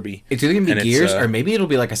on Kirby. It's either gonna be Gears or maybe it'll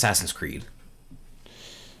be like Assassin's Creed.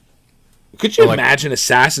 Could you imagine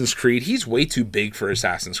Assassin's Creed? He's way too big for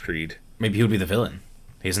Assassin's Creed. Maybe he would be the villain.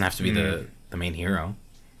 He doesn't have to be the main hero.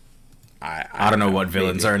 I don't know what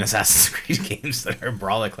villains are in Assassin's Creed games that are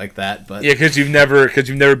brawlic like that, but yeah, because you've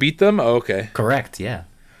never beat them. Oh, okay, correct. Yeah,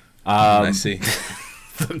 I see.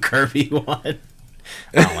 The Kirby one.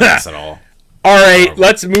 I don't like this at all. All right,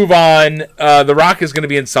 let's move on. The Rock is going to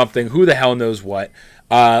be in something. Who the hell knows what?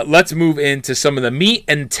 Let's move into some of the meat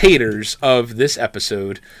and taters of this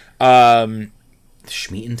episode. Schmeat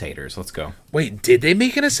and taters. Let's go. Wait, did they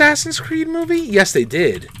make an Assassin's Creed movie? Yes, they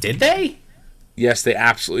did. Did they? Yes, they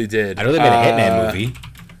absolutely did. I know they made a Hitman movie.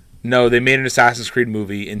 No, they made an Assassin's Creed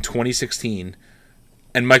movie in 2016.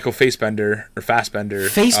 and Michael Fassbender was Fassbender?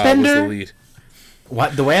 the lead.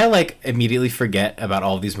 What the way I like immediately forget about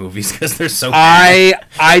all of these movies because they're so.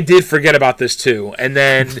 I did forget about this too, and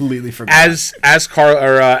then Completely forgot.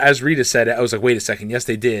 as Rita said it, I was like, wait a second, yes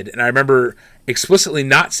they did, and I remember explicitly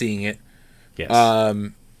not seeing it. Yes.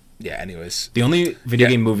 Yeah. Anyways, The only video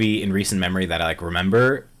game movie in recent memory that I like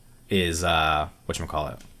remember is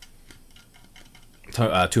whatchamacallit?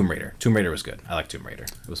 Tomb Raider. Tomb Raider was good. I like Tomb Raider.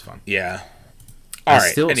 It was fun. yeah. All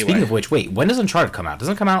right. Anyway, Speaking of which, wait, when does Uncharted come out?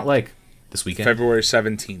 Doesn't it come out like this weekend? February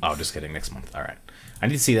 17th. Oh, just kidding. Next month. All right. I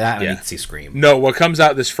need to see that. And I need to see Scream. No, what comes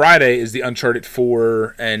out this Friday is the Uncharted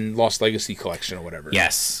 4 and Lost Legacy collection or whatever.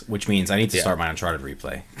 Yes, which means I need to start my Uncharted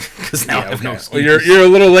replay because now I have no excuse. Well, you're a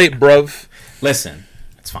little late, bruv. Listen,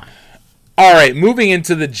 it's fine. All right, moving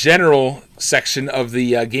into the general section of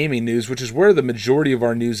the gaming news, which is where the majority of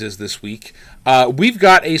our news is this week. We've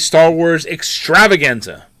got a Star Wars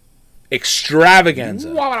extravaganza.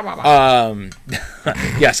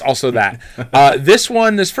 Yes, also that.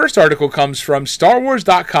 This first article comes from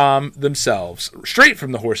StarWars.com themselves, straight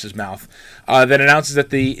from the horse's mouth, that announces that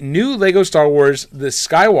the new LEGO Star Wars The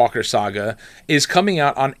Skywalker Saga is coming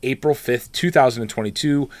out on April 5th,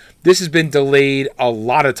 2022. This has been delayed a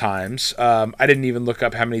lot of times. I didn't even look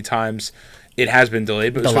up how many times it has been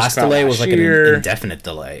delayed. But the last delay was like an indefinite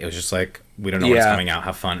delay. It was just like, we don't know when it's coming out,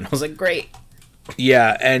 have fun. And I was like, great.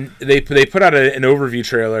 Yeah, and they put out an overview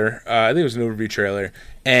trailer. I think it was an overview trailer,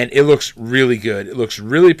 and it looks really good. It looks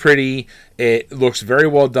really pretty. It looks very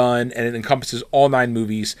well done, and it encompasses all 9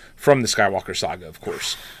 movies from the Skywalker saga, of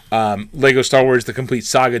course. Lego Star Wars: The Complete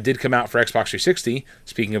Saga did come out for Xbox 360.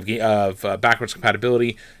 Speaking of backwards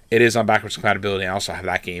compatibility, it is on backwards compatibility. I also have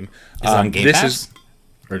that game. Is it on Game Pass?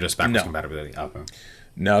 Or just backwards compatibility? Oh, okay.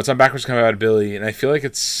 No, it's on backwards compatibility, and I feel like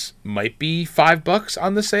might be $5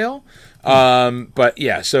 on the sale. But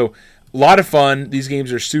yeah, so a lot of fun. These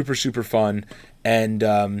games are super, super fun. And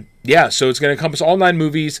so it's going to encompass all 9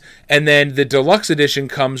 movies. And then the deluxe edition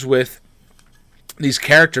comes with these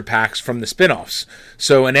character packs from the spin-offs.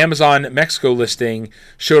 So an Amazon Mexico listing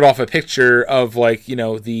showed off a picture of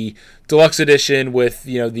the deluxe edition with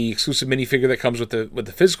the exclusive minifigure that comes with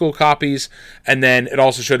the physical copies, and then it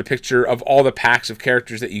also showed a picture of all the packs of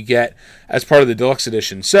characters that you get as part of the deluxe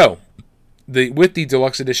edition. So with the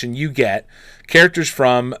deluxe edition, you get characters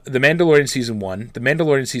from The Mandalorian Season 1, The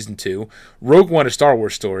Mandalorian Season 2, Rogue One: A Star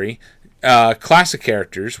Wars Story, classic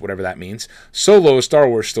characters, whatever that means, Solo: A Star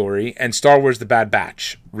Wars Story, and Star Wars: The Bad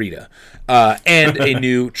Batch, Rita, and a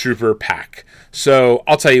new Trooper pack. So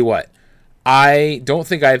I'll tell you what, I don't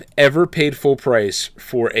think I've ever paid full price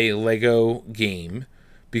for a Lego game,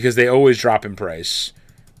 because they always drop in price.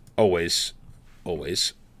 Always.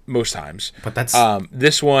 Most times. But that's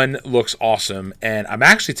this one looks awesome, and I'm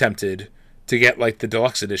actually tempted to get the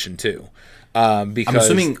deluxe edition too. Because I'm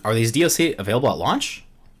assuming, are these DLC available at launch?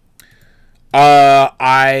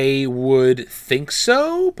 I would think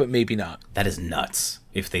so, but maybe not. That is nuts.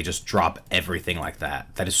 If they just drop everything like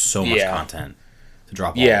that, that is so much content to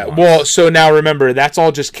drop. All Yeah. at once. Well, so now remember, that's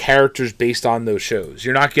all just characters based on those shows.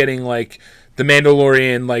 You're not getting the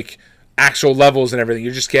Mandalorian actual levels and everything.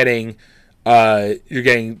 You're just getting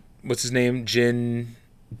what's his name? Din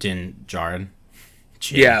Djarin.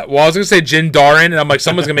 Yeah, well, I was going to say Jin Darin, and I'm like,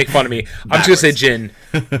 someone's going to make fun of me. I'm just going to say Jin.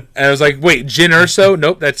 And I was like, wait, Jin Urso?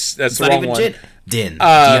 Nope, that's the wrong one. Jin. Din.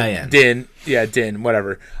 D-I-N. Din. Yeah, Din,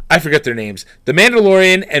 whatever. I forget their names. The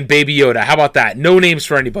Mandalorian and Baby Yoda. How about that? No names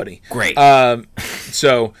for anybody. Great.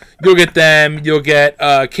 So you'll get them. You'll get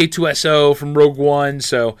K2SO from Rogue One.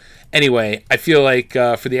 So anyway, I feel like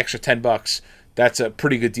for the extra $10, that's a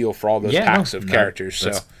pretty good deal for all those packs of characters.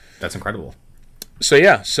 That's incredible. So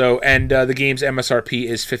yeah, and the game's MSRP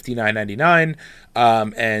is $59.99,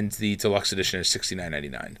 and the deluxe edition is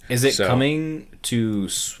 $69.99. Is it coming to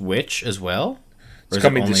Switch as well? It's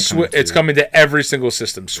coming to It's coming to every single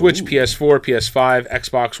system: Switch, PS4, PS5,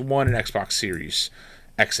 Xbox One, and Xbox Series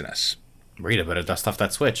X and S. Rita, better dust off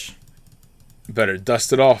that Switch. Better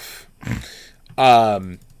dust it off.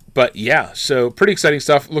 But yeah, so pretty exciting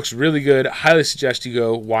stuff. Looks really good. Highly suggest you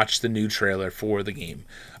go watch the new trailer for the game.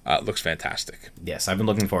 Looks fantastic. Yes, I've been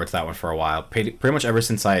looking forward to that one for a while. Pretty much ever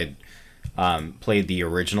since I played the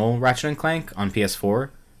original Ratchet & Clank on PS4.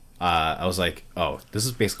 I was like, oh, this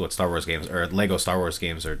is basically what Star Wars games, or Lego Star Wars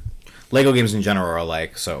games, or Lego games in general are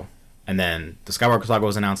like. So, and then the Skywalker Saga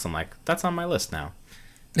was announced. I'm like, that's on my list now.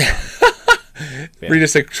 Rita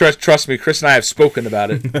said, trust me, Chris and I have spoken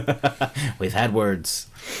about it. We've had words.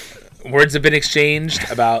 Words have been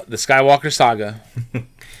exchanged about the Skywalker Saga.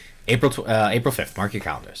 April 5th. Mark your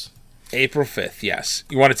calendars. April 5th, yes.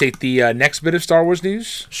 You want to take the next bit of Star Wars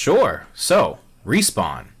news? Sure. So,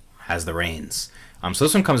 Respawn has the reins So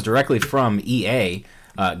this one comes directly from EA.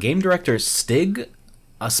 Game director Stig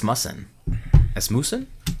Asmussen,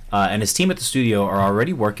 and his team at the studio are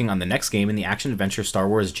already working on the next game in the action-adventure Star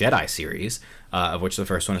Wars Jedi series, of which the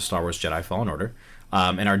first one is Star Wars Jedi Fallen Order,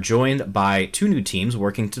 and are joined by 2 new teams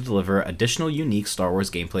working to deliver additional unique Star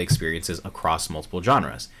Wars gameplay experiences across multiple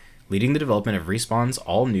genres. Leading the development of Respawn's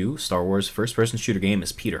all-new Star Wars first-person shooter game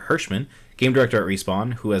is Peter Hirschman, game director at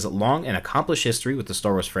Respawn, who has long and accomplished history with the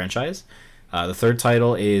Star Wars franchise. The third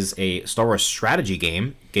title is a Star Wars strategy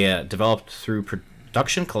game developed through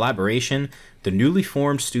production collaboration, the newly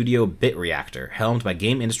formed studio Bit Reactor, helmed by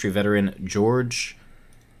game industry veteran George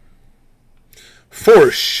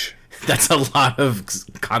Forsh. That's a lot of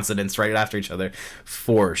consonants right after each other.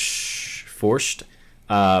 Borscht.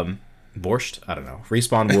 Borscht? I don't know.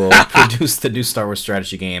 Respawn will produce the new Star Wars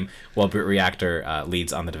strategy game, while Bit Reactor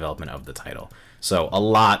leads on the development of the title. So a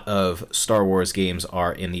lot of Star Wars games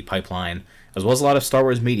are in the pipeline, as well as a lot of Star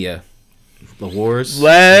Wars media. The wars.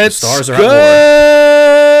 Let's the stars are go!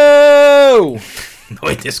 At war. The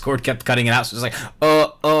way Discord kept cutting it out, so it's like,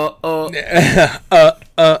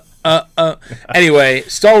 Anyway,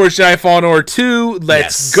 Star Wars Jedi Fallen Order 2,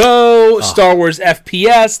 let's go. Star Wars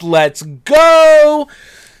FPS, let's go.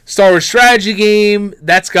 Star Wars strategy game,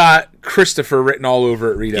 that's got Christopher written all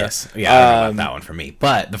over it, Rita. Yes. Yeah, I don't know about that one for me.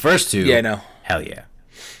 But the first 2, hell yeah.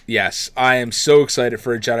 Yes, I am so excited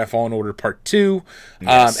for a Jedi Fallen Order Part 2.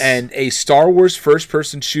 Yes. And a Star Wars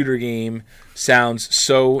first-person shooter game sounds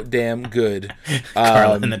so damn good.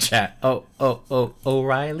 Carla in the chat.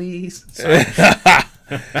 O'Reilly's. Sorry.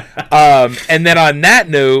 And then on that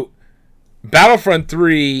note, Battlefront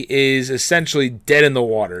 3 is essentially dead in the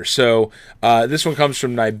water. So this one comes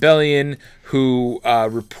from Nibelian, who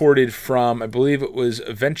reported from, I believe it was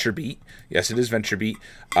VentureBeat. Yes, it is VentureBeat.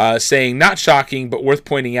 Saying, not shocking, but worth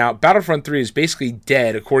pointing out, Battlefront 3 is basically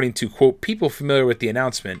dead, according to, quote, people familiar with the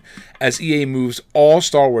announcement, as EA moves all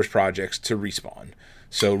Star Wars projects to Respawn.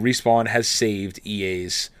 So Respawn has saved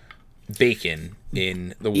EA's bacon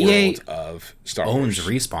in the world of Star Wars. Owns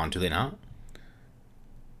Respawn, do they not?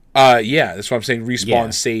 Yeah, that's what I'm saying.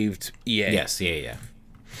 Respawn saved EA. Yes, yeah.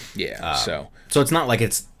 So it's not like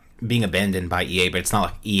it's being abandoned by EA, but it's not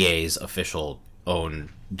like EA's official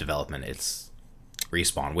own development. It's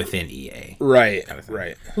Respawn within EA. Right, kind of thing.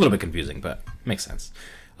 Right. A little bit confusing, but makes sense.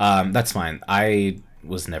 That's fine. I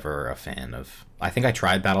was never a fan of... I think I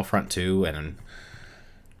tried Battlefront 2, and...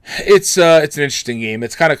 It's an interesting game.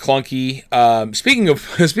 It's kind of clunky.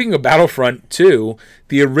 Speaking of Battlefront 2,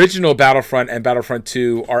 the original Battlefront and Battlefront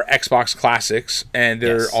 2 are Xbox classics, and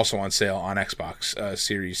they're also on sale on Xbox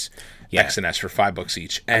Series X and S for $5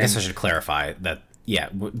 each. And I guess I should clarify that. Yeah,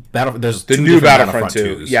 there's the new Battlefront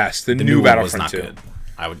 2. Yes, the new Battlefront 2 was not good.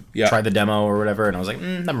 I would try the demo or whatever, and I was like,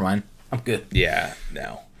 never mind, I'm good. Yeah,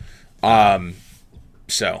 no.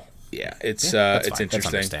 So yeah, it's interesting. That's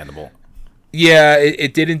understandable. Yeah,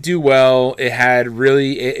 it didn't do well. It had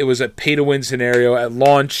it was a pay-to-win scenario at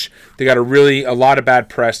launch. They got a lot of bad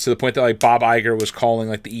press, to the point that like Bob Iger was calling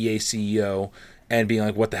like the EA CEO and being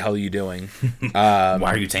like, "What the hell are you doing? Why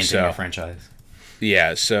are you tainting our franchise?"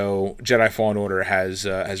 Yeah, so Jedi Fallen Order has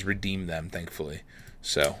redeemed them, thankfully.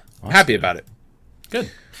 So I'm happy about it.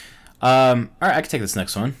 Good. All right, I can take this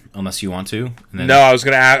next one, unless you want to. And then... No, I was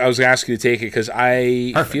gonna ask you to take it because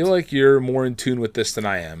I feel like you're more in tune with this than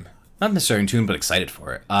I am. Not necessarily in tune, but excited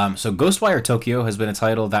for it. So Ghostwire Tokyo has been a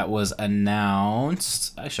title that was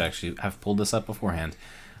announced... I should actually have pulled this up beforehand.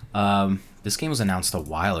 This game was announced a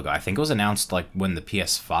while ago. I think it was announced like when the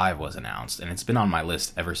PS5 was announced, and it's been on my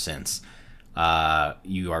list ever since.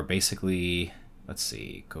 You are basically... Let's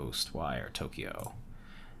see. Ghostwire Tokyo.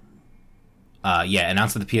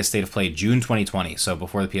 Announced at the PS State of Play June 2020, so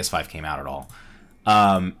before the PS5 came out at all.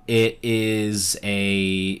 It is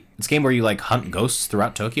it's a game where you like hunt ghosts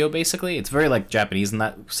throughout Tokyo, basically. It's very like Japanese in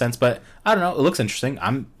that sense, but I don't know, it looks interesting.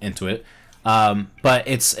 I'm into it. But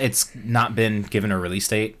it's not been given a release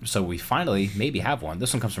date, so we finally maybe have one.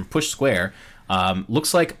 This one comes from Push Square.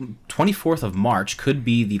 Looks like 24th of March could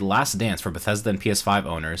be the last dance for Bethesda and PS5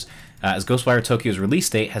 owners, as Ghostwire Tokyo's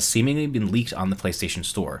release date has seemingly been leaked on the PlayStation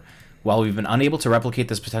Store. While we've been unable to replicate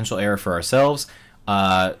this potential error for ourselves,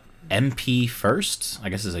 MP First, I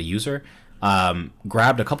guess is a user,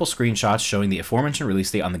 grabbed a couple screenshots showing the aforementioned release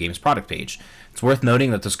date on the game's product page. It's worth noting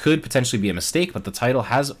that this could potentially be a mistake, but the title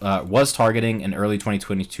was targeting an early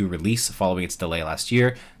 2022 release following its delay last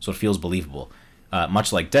year, so it feels believable.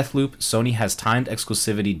 Much like Deathloop, Sony has timed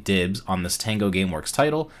exclusivity dibs on this Tango Gameworks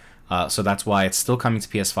title, so that's why it's still coming to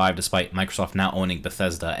PS5 despite Microsoft now owning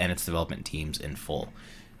Bethesda and its development teams in full.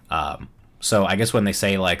 So I guess when they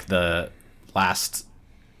say like the last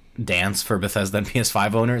dance for Bethesda and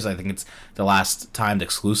PS5 owners. I think it's the last timed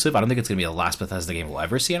exclusive. I don't think it's going to be the last Bethesda game we'll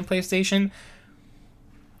ever see on PlayStation.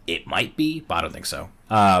 It might be, but I don't think so.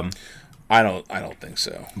 I don't think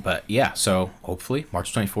so. But yeah, so hopefully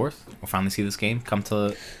March 24th, we'll finally see this game come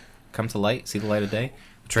to light, see the light of day.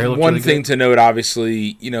 The trailer looked One really thing good. to note,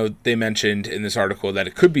 obviously, they mentioned in this article that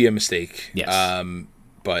it could be a mistake. Yes.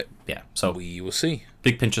 But Yeah, so we will see.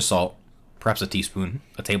 big pinch of salt, perhaps a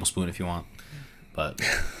tablespoon if you want, but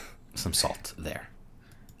some salt there.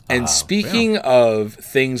 And speaking of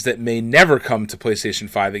things that may never come to PlayStation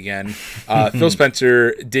 5 again, Phil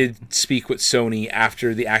Spencer did speak with Sony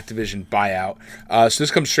after the Activision buyout. So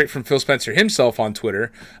this comes straight from Phil Spencer himself on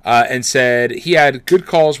Twitter, and said he had good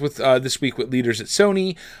calls with this week with leaders at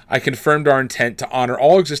Sony. I confirmed our intent to honor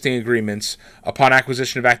all existing agreements upon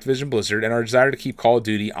acquisition of Activision Blizzard and our desire to keep Call of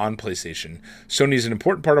Duty on PlayStation. Sony is an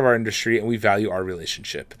important part of our industry, and we value our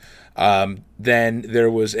relationship. Then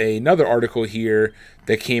there was another article here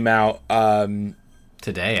that came out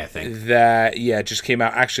Today, I think. that just came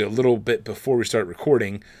out actually a little bit before we started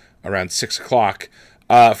recording, around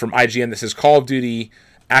 6:00, from IGN that says Call of Duty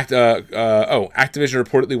Activision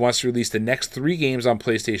reportedly wants to release the next 3 games on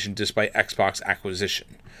PlayStation despite Xbox acquisition.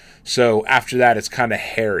 So after that, it's kind of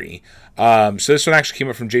hairy. So this one actually came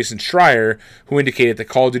up from Jason Schreier, who indicated that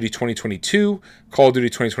Call of Duty 2022, Call of Duty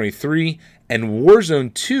 2023, and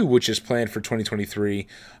Warzone 2, which is planned for 2023,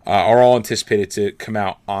 are all anticipated to come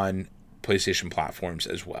out on PlayStation platforms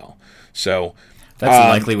as well. So That's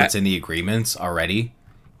likely what's in the agreements already,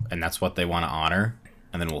 and that's what they want to honor,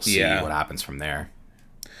 and then we'll see what happens from there.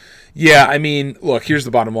 Yeah, I mean, look, here's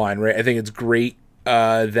the bottom line, right? I think it's great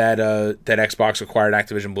that Xbox acquired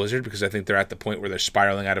Activision Blizzard, because I think they're at the point where they're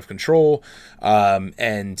spiraling out of control,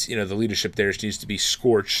 and the leadership there needs to be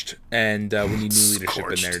scorched, and we need new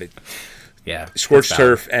leadership in there to scorch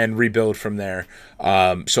turf and rebuild from there.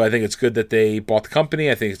 So I think it's good that they bought the company.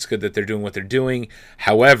 I think it's good that they're doing what they're doing.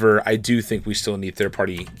 However, I do think we still need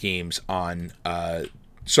third-party games on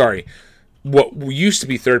what used to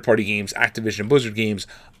be third-party games, Activision Blizzard games,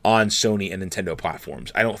 on Sony and Nintendo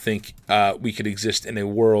platforms. I don't think we could exist in a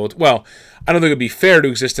world... Well, I don't think it would be fair to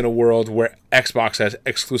exist in a world where Xbox has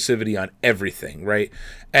exclusivity on everything, right?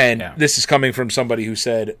 And this is coming from somebody who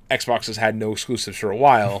said Xbox has had no exclusives for a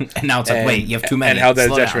while. And now it's like, wait, you have too many. And how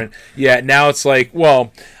that's detriment. Yeah, now it's like,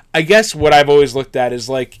 well... I guess what I've always looked at is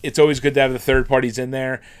like, it's always good to have the third parties in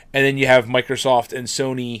there, and then you have Microsoft and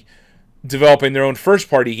Sony developing their own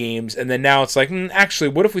first-party games, and then now it's like, actually,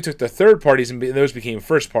 what if we took the third parties and those became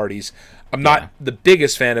first parties? I'm not the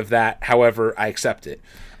biggest fan of that. However, I accept it.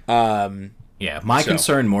 My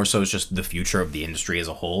concern more so is just the future of the industry as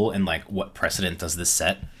a whole, and like, what precedent does this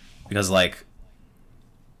set? Because like,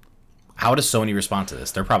 how does Sony respond to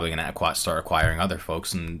this? They're probably going to start acquiring other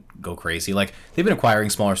folks and go crazy. Like, they've been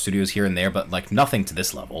acquiring smaller studios here and there, but like nothing to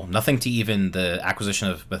this level, nothing to even the acquisition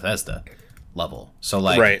of Bethesda level. So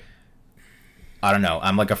like, right. I don't know.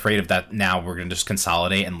 I'm like afraid of that. Now we're going to just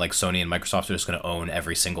consolidate, and like Sony and Microsoft are just going to own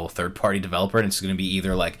every single third-party developer, and it's going to be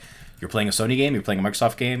either like you're playing a Sony game, you're playing a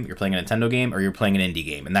Microsoft game, you're playing a Nintendo game, or you're playing an indie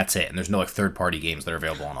game, and that's it. And there's no like third-party games that are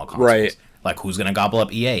available on all consoles. Right. Like, who's going to gobble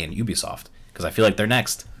up EA and Ubisoft? Because I feel like they're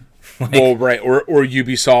next. Well, right, or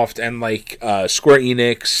Ubisoft and like Square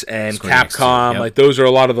Enix and Capcom, too, like those are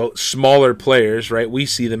a lot of the smaller players, right? We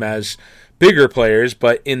see them as bigger players,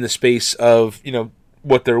 but in the space of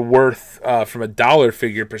what they're worth from a dollar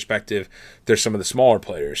figure perspective, they're some of the smaller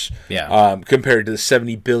players. Yeah. Compared to the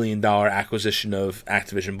 $70 billion acquisition of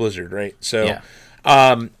Activision Blizzard, right? So,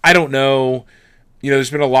 I don't know.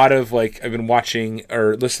 There's been a lot of like I've been watching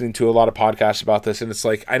or listening to a lot of podcasts about this, and it's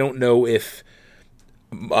like I don't know if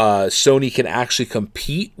Sony can actually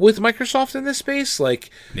compete with Microsoft in this space. Like,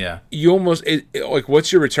 you almost like,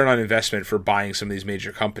 what's your return on investment for buying some of these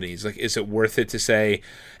major companies? Like, is it worth it to say,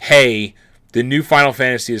 hey, the new Final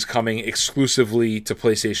Fantasy is coming exclusively to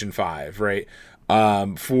PlayStation 5, right?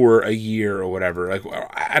 For a year or whatever. Like,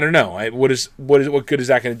 I don't know. What good is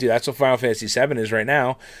that going to do? That's what Final Fantasy 7 is right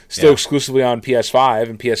now. Still exclusively on PS5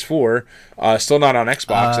 and PS4. Still not on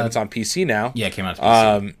Xbox, and it's on PC now. Yeah, it came out to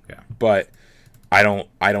PC. But I don't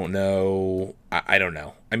know. I don't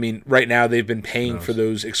know. I mean, right now they've been paying for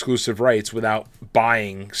those exclusive rights without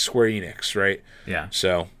buying Square Enix, right? Yeah.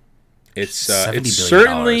 So it's $70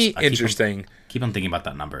 certainly billion. interesting. Keep on thinking about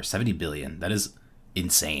that number. $70 billion. That is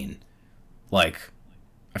insane. Like,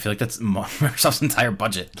 I feel like that's Microsoft's entire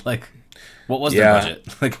budget. Like, what was their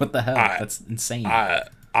budget? Like, what the hell? That's insane.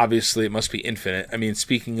 Obviously, it must be infinite. I mean,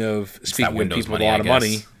 speaking of people with a money, lot of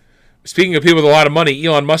money. Speaking of people with a lot of money,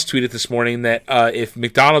 Elon Musk tweeted this morning that if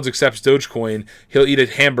McDonald's accepts Dogecoin, he'll eat a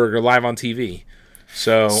hamburger live on TV.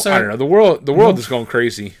 So Sir, I don't know. The world is going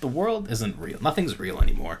crazy. The world isn't real. Nothing's real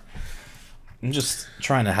anymore. I'm just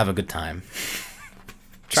trying to have a good time.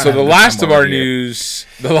 So the last of our news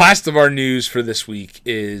for this week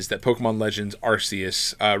is that Pokemon Legends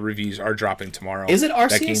Arceus reviews are dropping tomorrow. Is it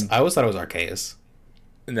Arceus? I always thought it was Arceus.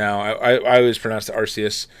 No, I always pronounced it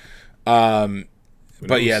Arceus.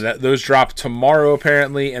 But yeah, those drop tomorrow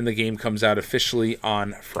apparently, and the game comes out officially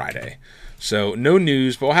on Friday. So no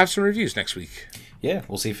news, but we'll have some reviews next week. Yeah,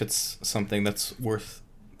 we'll see if it's something that's worth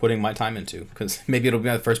putting my time into, because maybe it'll be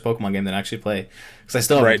my first Pokemon game that I actually play. Because I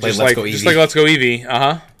still haven't played Let's Go Eevee. Just like Let's Go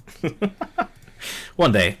Eevee,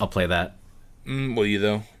 One day I'll play that. Will you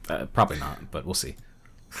though? Probably not, but we'll see.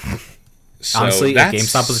 So honestly, if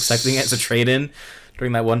GameStop was accepting it as a trade-in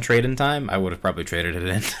during that one trade-in time, I would have probably traded it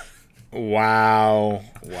in. Wow,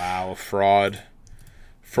 fraud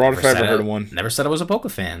if I ever heard of one. Never said I was a Poke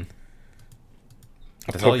fan.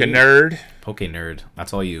 A Poke nerd. Poke nerd.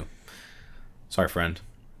 That's all you. Sorry, friend.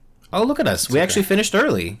 Oh, look at us. We actually finished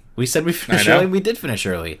early. We said we finished early. We did finish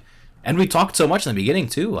early. And we talked so much in the beginning,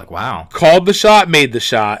 too. Like, wow. Called the shot, made the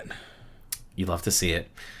shot. You'd love to see it.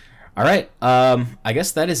 All right. I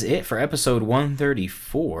guess that is it for episode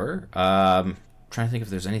 134. Trying to think if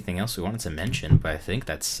there's anything else we wanted to mention, but I think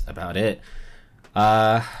that's about it.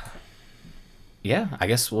 Yeah, I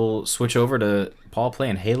guess we'll switch over to Paul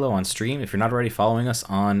playing Halo on stream. If you're not already following us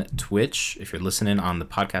on Twitch, if you're listening on the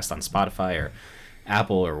podcast on Spotify or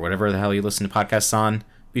Apple or whatever the hell you listen to podcasts on,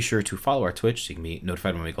 be sure to follow our Twitch so you can be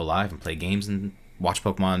notified when we go live and play games and watch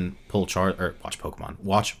Paul pull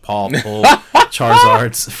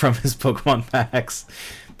Charizards from his Pokemon packs,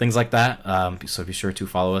 things like that. So be sure to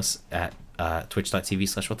follow us at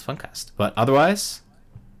twitch.tv/whatthefuncast. But otherwise,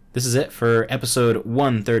 this is it for episode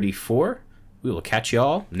 134. We will catch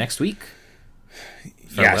y'all next week.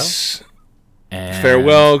 Farewell. Yes. And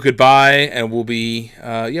farewell, goodbye, and we'll be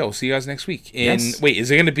we'll see you guys next week. Wait,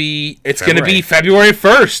 is it going to be? It's going to be February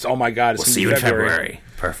 1st. Oh my God! We'll see you in February.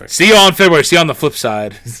 Perfect. See you on February. See you on the flip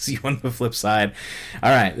side. See you on the flip side.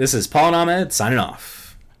 All right, this is Paul and Ahmed signing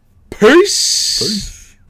off. Peace.